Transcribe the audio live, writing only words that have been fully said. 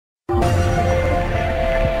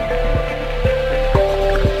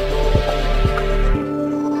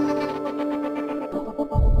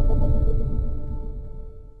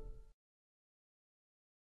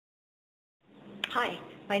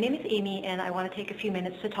My name is Amy, and I want to take a few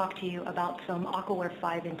minutes to talk to you about some Aquaware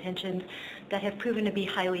 5 intentions that have proven to be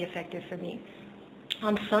highly effective for me.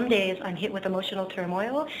 On some days, I'm hit with emotional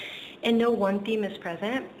turmoil, and no one theme is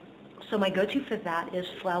present, so my go-to for that is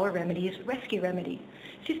Flower Remedy's Rescue Remedy.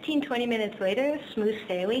 15-20 minutes later, smooth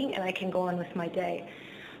sailing, and I can go on with my day.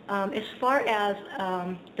 As far as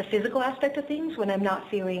the physical aspect of things, when I'm not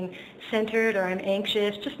feeling centered or I'm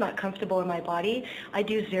anxious, just not comfortable in my body, I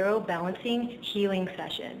do zero balancing healing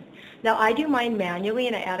session. Now I do mine manually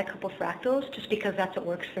and I add a couple fractals just because that's what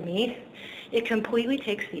works for me. It completely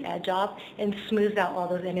takes the edge off and smooths out all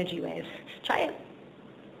those energy waves. Try it.